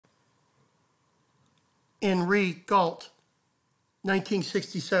in Re Gault,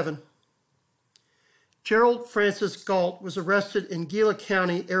 1967. Gerald Francis Gault was arrested in Gila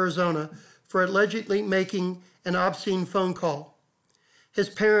County, Arizona, for allegedly making an obscene phone call. His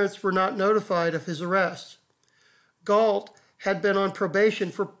parents were not notified of his arrest. Gault had been on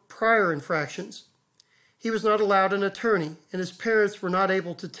probation for prior infractions. He was not allowed an attorney, and his parents were not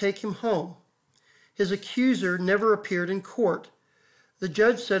able to take him home. His accuser never appeared in court. The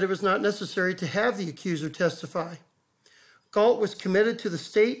judge said it was not necessary to have the accuser testify. Gault was committed to the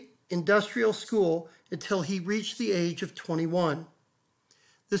state industrial school until he reached the age of 21.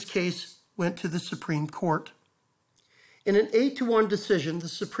 This case went to the Supreme Court. In an 8-1 decision, the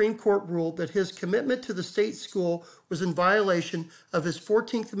Supreme Court ruled that his commitment to the state school was in violation of his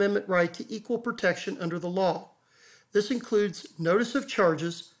 14th Amendment right to equal protection under the law. This includes notice of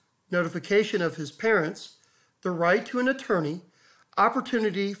charges, notification of his parents, the right to an attorney,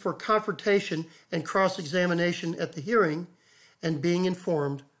 opportunity for confrontation and cross-examination at the hearing, and being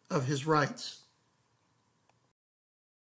informed of his rights.